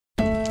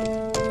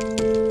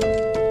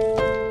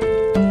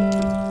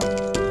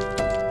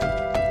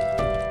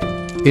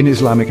In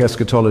Islamic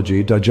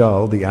eschatology,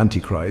 Dajjal, the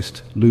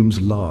Antichrist, looms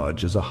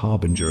large as a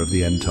harbinger of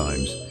the end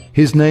times.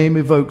 His name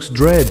evokes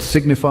dread,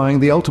 signifying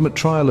the ultimate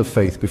trial of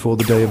faith before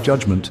the Day of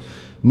Judgment.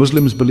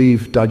 Muslims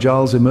believe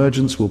Dajjal's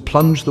emergence will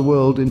plunge the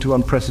world into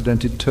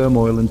unprecedented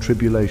turmoil and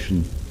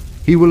tribulation.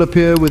 He will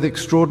appear with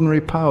extraordinary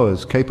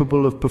powers,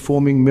 capable of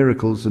performing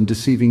miracles and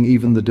deceiving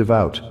even the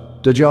devout.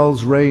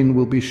 Dajjal's reign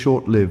will be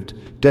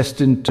short-lived,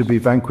 destined to be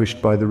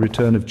vanquished by the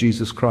return of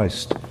Jesus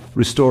Christ,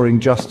 restoring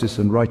justice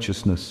and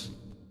righteousness.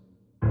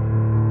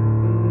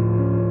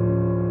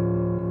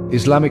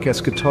 Islamic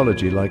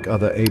eschatology, like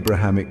other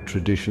Abrahamic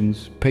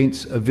traditions,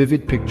 paints a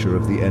vivid picture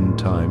of the end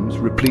times,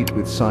 replete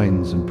with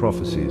signs and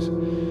prophecies.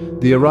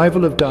 The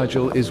arrival of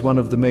Dajjal is one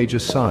of the major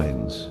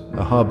signs,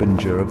 a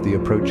harbinger of the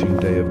approaching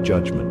Day of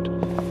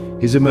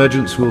Judgment. His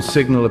emergence will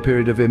signal a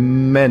period of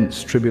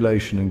immense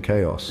tribulation and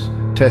chaos,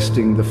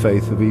 testing the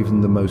faith of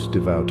even the most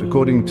devout.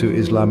 According to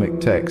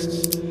Islamic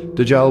texts,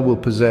 Dajjal will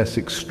possess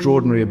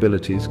extraordinary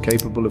abilities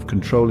capable of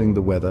controlling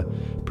the weather,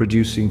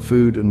 producing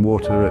food and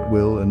water at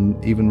will,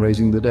 and even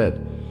raising the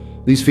dead.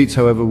 These feats,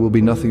 however, will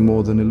be nothing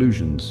more than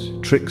illusions,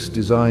 tricks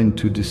designed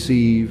to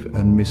deceive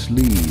and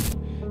mislead.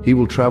 He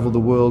will travel the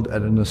world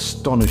at an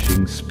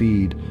astonishing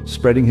speed,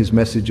 spreading his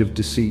message of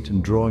deceit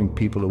and drawing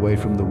people away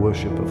from the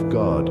worship of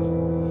God.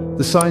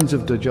 The signs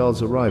of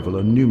Dajjal's arrival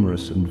are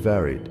numerous and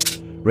varied,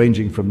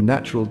 ranging from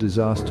natural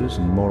disasters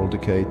and moral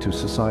decay to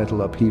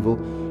societal upheaval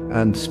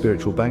and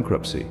spiritual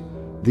bankruptcy.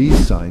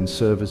 These signs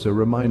serve as a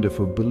reminder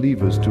for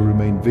believers to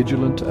remain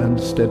vigilant and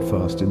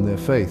steadfast in their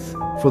faith.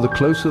 For the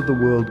closer the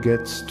world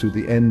gets to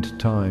the end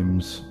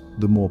times,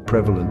 the more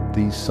prevalent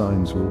these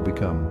signs will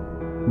become.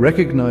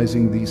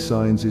 Recognizing these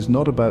signs is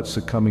not about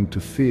succumbing to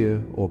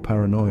fear or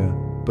paranoia,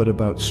 but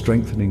about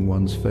strengthening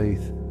one's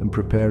faith and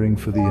preparing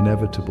for the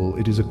inevitable.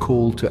 It is a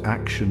call to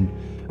action,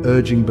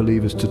 urging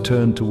believers to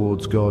turn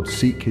towards God,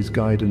 seek His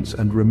guidance,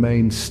 and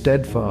remain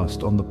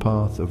steadfast on the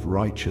path of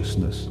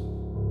righteousness.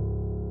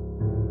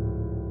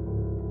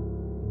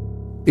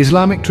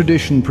 Islamic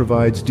tradition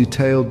provides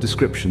detailed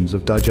descriptions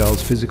of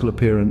Dajjal's physical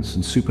appearance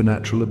and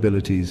supernatural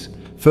abilities,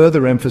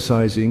 further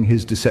emphasizing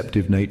his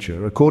deceptive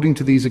nature. According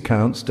to these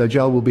accounts,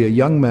 Dajjal will be a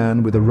young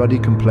man with a ruddy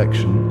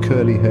complexion,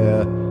 curly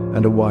hair,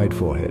 and a wide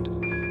forehead.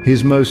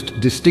 His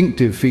most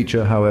distinctive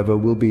feature, however,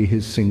 will be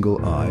his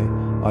single eye,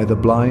 either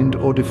blind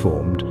or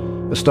deformed,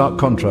 a stark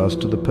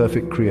contrast to the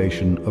perfect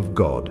creation of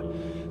God.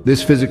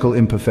 This physical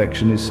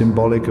imperfection is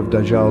symbolic of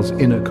Dajjal's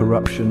inner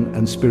corruption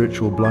and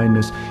spiritual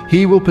blindness.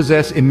 He will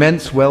possess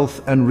immense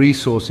wealth and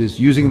resources,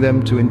 using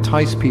them to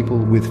entice people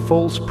with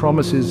false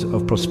promises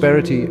of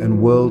prosperity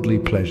and worldly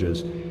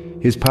pleasures.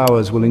 His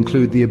powers will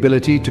include the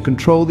ability to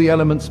control the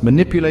elements,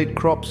 manipulate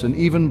crops, and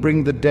even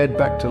bring the dead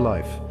back to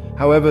life.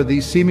 However,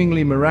 these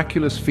seemingly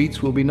miraculous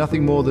feats will be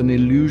nothing more than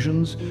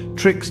illusions,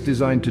 tricks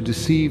designed to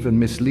deceive and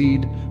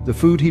mislead. The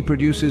food he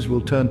produces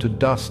will turn to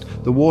dust,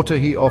 the water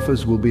he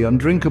offers will be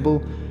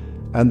undrinkable,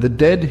 and the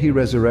dead he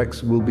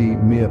resurrects will be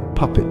mere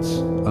puppets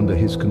under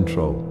his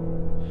control.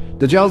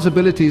 Dajjal's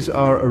abilities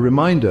are a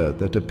reminder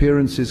that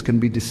appearances can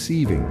be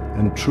deceiving,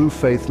 and true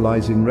faith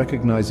lies in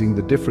recognizing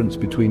the difference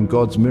between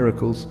God's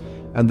miracles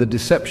and the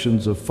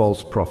deceptions of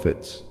false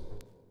prophets.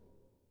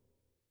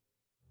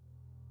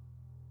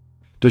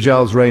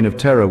 Dajjal's reign of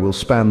terror will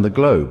span the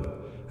globe,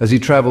 as he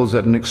travels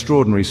at an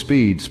extraordinary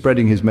speed,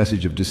 spreading his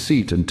message of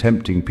deceit and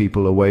tempting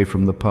people away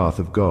from the path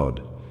of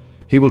God.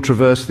 He will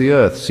traverse the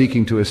earth,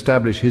 seeking to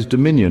establish his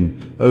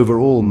dominion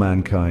over all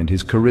mankind.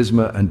 His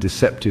charisma and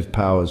deceptive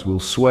powers will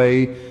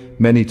sway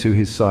many to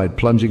his side,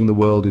 plunging the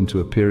world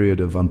into a period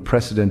of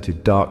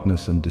unprecedented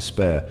darkness and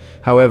despair.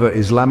 However,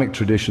 Islamic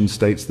tradition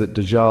states that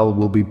Dajjal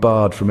will be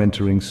barred from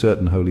entering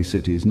certain holy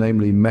cities,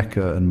 namely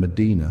Mecca and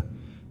Medina.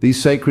 These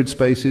sacred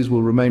spaces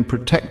will remain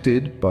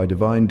protected by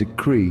divine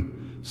decree,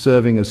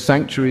 serving as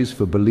sanctuaries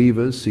for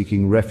believers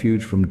seeking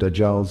refuge from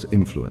Dajjal's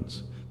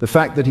influence. The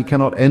fact that he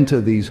cannot enter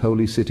these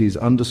holy cities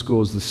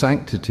underscores the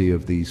sanctity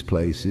of these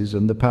places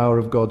and the power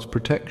of God's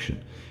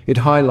protection. It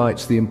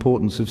highlights the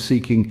importance of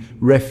seeking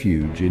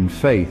refuge in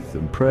faith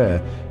and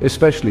prayer,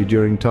 especially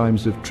during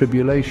times of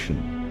tribulation.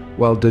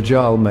 While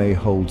Dajjal may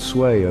hold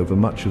sway over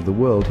much of the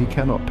world, he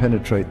cannot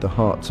penetrate the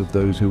hearts of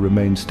those who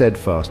remain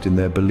steadfast in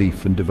their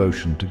belief and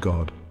devotion to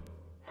God.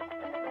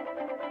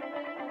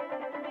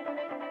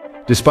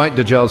 Despite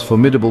Dajjal's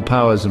formidable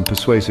powers and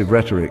persuasive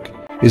rhetoric,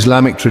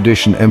 Islamic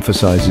tradition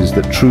emphasizes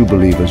that true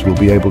believers will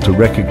be able to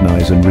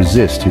recognize and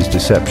resist his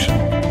deception.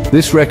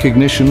 This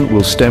recognition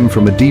will stem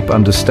from a deep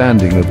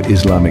understanding of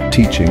Islamic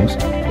teachings,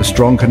 a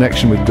strong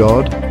connection with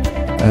God,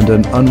 and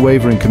an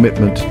unwavering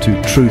commitment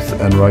to truth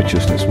and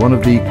righteousness. One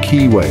of the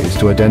key ways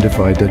to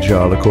identify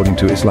Dajjal, according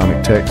to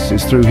Islamic texts,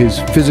 is through his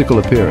physical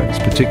appearance,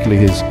 particularly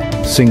his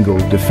single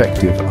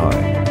defective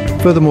eye.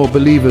 Furthermore,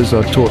 believers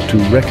are taught to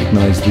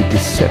recognize the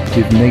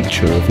deceptive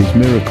nature of his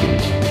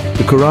miracles.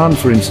 The Quran,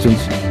 for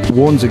instance,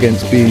 warns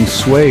against being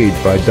swayed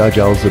by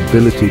Dajjal's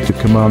ability to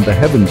command the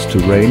heavens to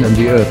rain and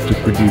the earth to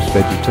produce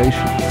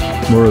vegetation.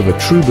 Moreover,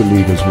 true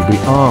believers will be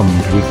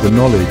armed with the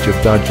knowledge of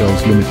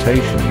Dajjal's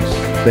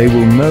limitations they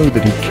will know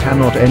that he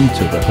cannot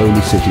enter the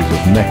holy cities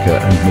of Mecca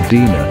and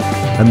Medina,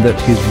 and that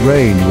his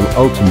reign will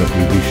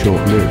ultimately be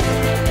short-lived.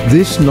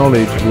 This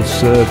knowledge will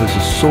serve as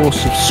a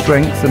source of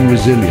strength and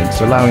resilience,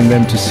 allowing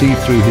them to see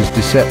through his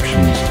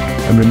deceptions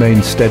and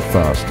remain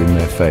steadfast in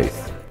their faith.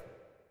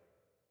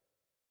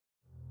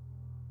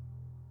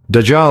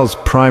 Dajjal's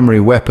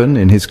primary weapon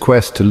in his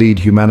quest to lead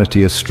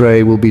humanity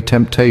astray will be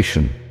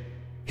temptation.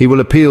 He will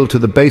appeal to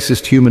the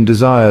basest human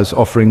desires,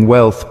 offering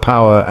wealth,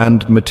 power,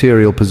 and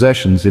material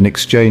possessions in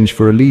exchange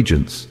for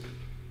allegiance.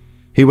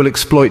 He will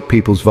exploit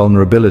people's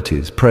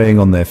vulnerabilities, preying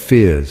on their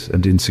fears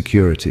and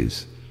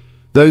insecurities.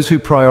 Those who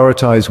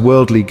prioritize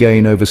worldly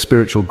gain over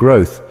spiritual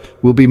growth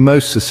will be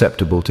most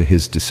susceptible to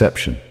his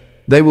deception.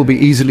 They will be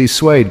easily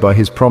swayed by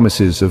his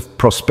promises of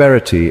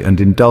prosperity and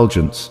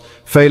indulgence,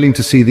 failing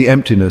to see the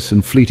emptiness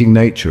and fleeting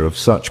nature of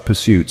such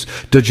pursuits.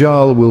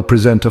 Dajjal will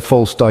present a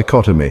false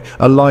dichotomy,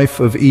 a life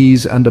of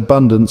ease and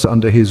abundance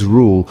under his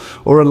rule,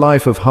 or a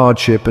life of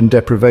hardship and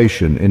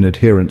deprivation in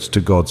adherence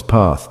to God's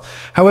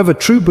path. However,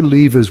 true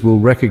believers will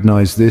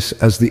recognize this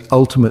as the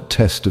ultimate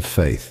test of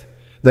faith.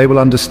 They will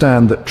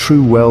understand that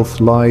true wealth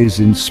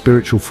lies in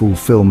spiritual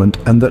fulfillment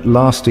and that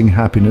lasting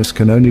happiness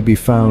can only be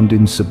found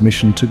in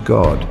submission to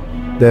God.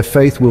 Their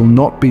faith will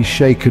not be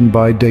shaken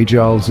by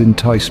Dajjal's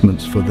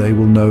enticements, for they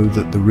will know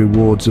that the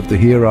rewards of the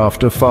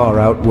hereafter far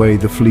outweigh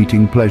the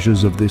fleeting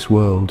pleasures of this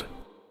world.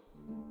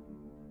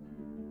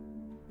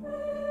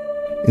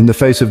 In the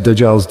face of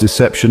Dajjal's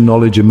deception,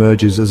 knowledge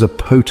emerges as a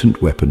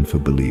potent weapon for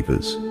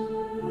believers.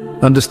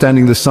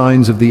 Understanding the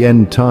signs of the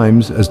end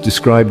times, as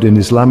described in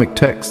Islamic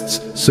texts,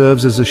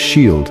 serves as a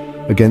shield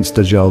against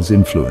Dajjal's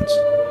influence.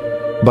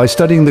 By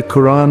studying the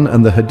Quran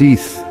and the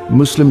Hadith,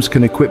 Muslims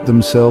can equip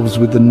themselves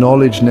with the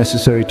knowledge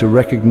necessary to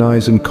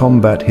recognize and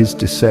combat his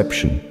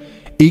deception.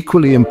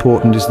 Equally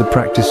important is the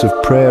practice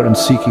of prayer and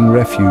seeking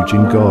refuge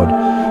in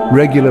God.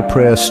 Regular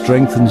prayer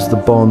strengthens the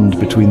bond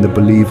between the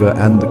believer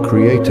and the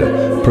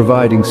Creator,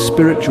 providing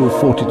spiritual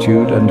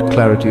fortitude and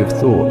clarity of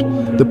thought.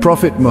 The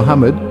Prophet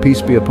Muhammad,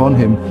 peace be upon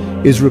him,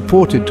 is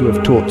reported to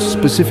have taught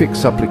specific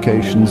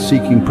supplications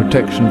seeking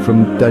protection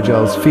from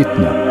Dajjal's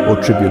fitna,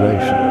 or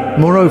tribulation.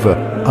 Moreover,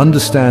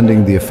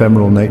 understanding the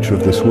ephemeral nature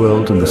of this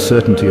world and the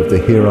certainty of the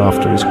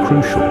hereafter is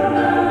crucial.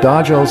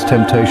 Dajjal's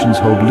temptations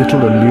hold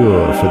little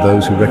allure for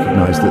those who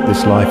recognize that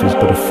this life is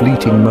but a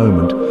fleeting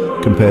moment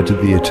compared to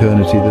the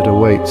eternity that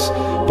awaits.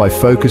 By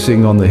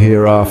focusing on the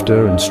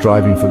hereafter and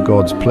striving for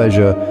God's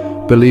pleasure,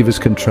 believers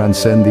can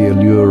transcend the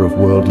allure of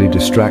worldly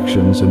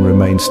distractions and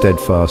remain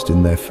steadfast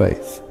in their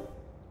faith.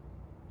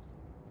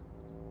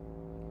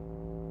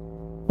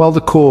 While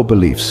the core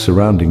beliefs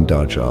surrounding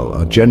Dajjal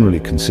are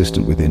generally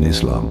consistent within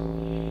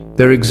Islam,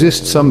 there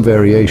exist some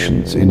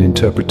variations in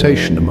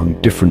interpretation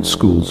among different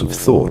schools of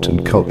thought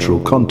and cultural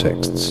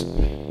contexts.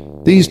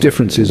 These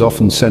differences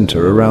often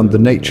center around the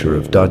nature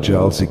of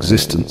Dajjal's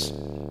existence,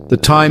 the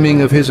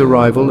timing of his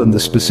arrival, and the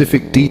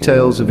specific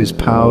details of his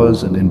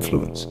powers and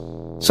influence.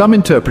 Some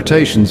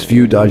interpretations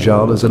view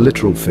Dajjal as a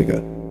literal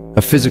figure,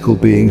 a physical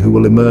being who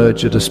will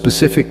emerge at a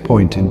specific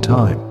point in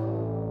time.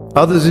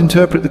 Others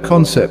interpret the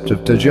concept of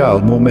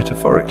Dajjal more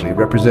metaphorically,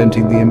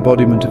 representing the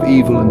embodiment of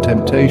evil and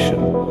temptation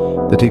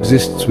that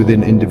exists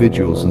within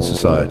individuals and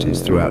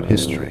societies throughout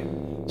history.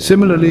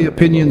 Similarly,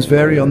 opinions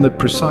vary on the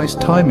precise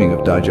timing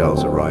of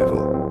Dajjal's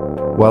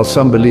arrival. While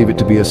some believe it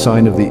to be a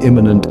sign of the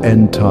imminent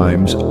end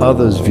times,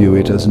 others view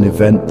it as an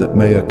event that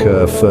may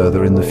occur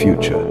further in the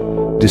future.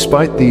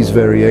 Despite these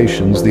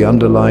variations, the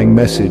underlying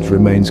message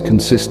remains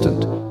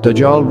consistent.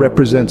 Dajjal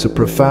represents a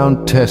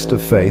profound test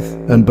of faith,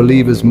 and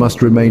believers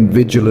must remain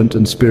vigilant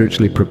and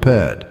spiritually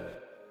prepared.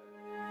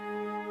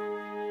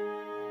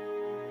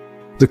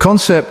 The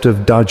concept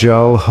of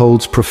Dajjal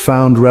holds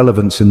profound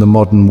relevance in the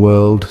modern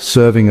world,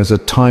 serving as a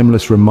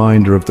timeless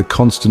reminder of the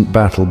constant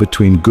battle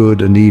between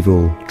good and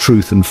evil,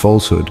 truth and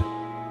falsehood.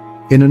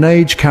 In an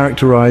age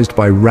characterized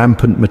by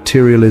rampant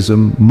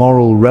materialism,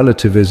 moral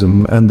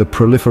relativism, and the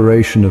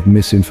proliferation of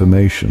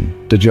misinformation,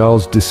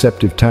 Dajjal's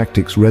deceptive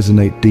tactics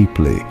resonate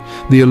deeply.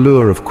 The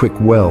allure of quick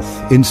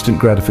wealth, instant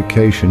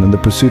gratification, and the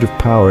pursuit of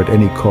power at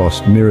any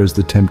cost mirrors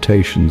the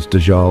temptations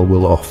Dajjal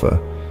will offer.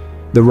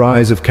 The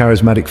rise of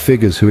charismatic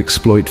figures who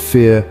exploit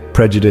fear,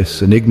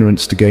 prejudice, and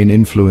ignorance to gain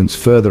influence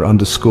further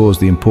underscores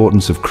the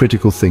importance of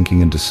critical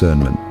thinking and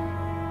discernment.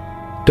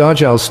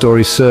 Dajjal's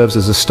story serves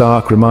as a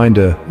stark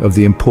reminder of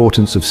the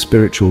importance of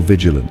spiritual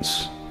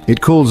vigilance. It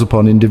calls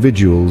upon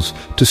individuals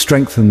to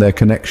strengthen their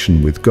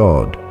connection with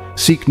God,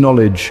 seek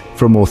knowledge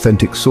from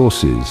authentic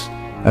sources,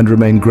 and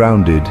remain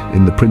grounded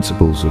in the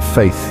principles of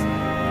faith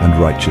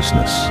and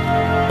righteousness.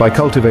 By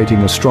cultivating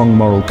a strong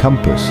moral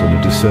compass and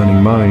a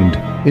discerning mind,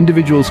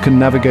 individuals can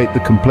navigate the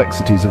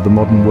complexities of the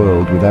modern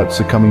world without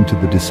succumbing to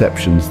the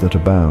deceptions that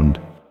abound.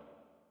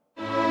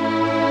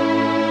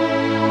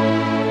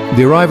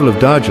 The arrival of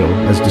Dajjal,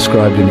 as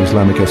described in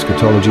Islamic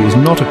eschatology, is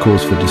not a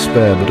cause for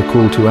despair but a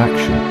call to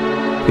action.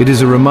 It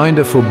is a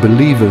reminder for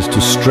believers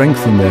to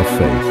strengthen their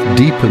faith,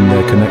 deepen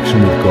their connection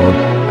with God,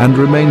 and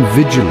remain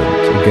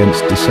vigilant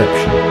against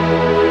deception.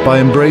 By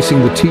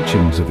embracing the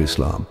teachings of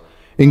Islam,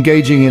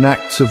 Engaging in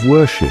acts of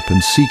worship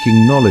and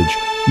seeking knowledge,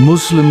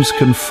 Muslims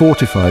can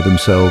fortify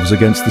themselves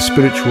against the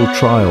spiritual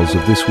trials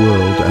of this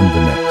world and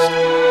the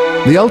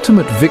next. The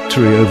ultimate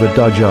victory over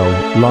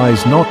Dajjal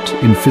lies not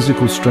in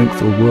physical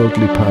strength or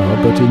worldly power,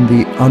 but in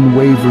the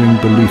unwavering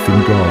belief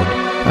in God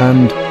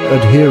and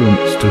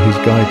adherence to his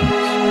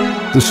guidance.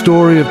 The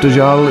story of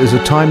Dajjal is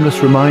a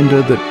timeless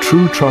reminder that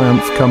true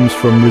triumph comes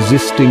from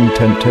resisting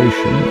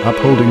temptation,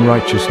 upholding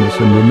righteousness,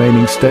 and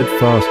remaining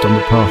steadfast on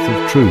the path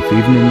of truth,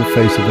 even in the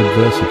face of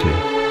adversity.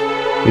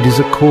 It is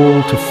a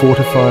call to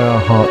fortify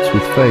our hearts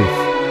with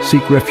faith,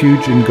 seek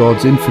refuge in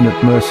God's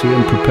infinite mercy,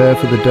 and prepare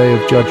for the day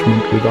of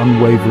judgment with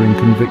unwavering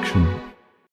conviction.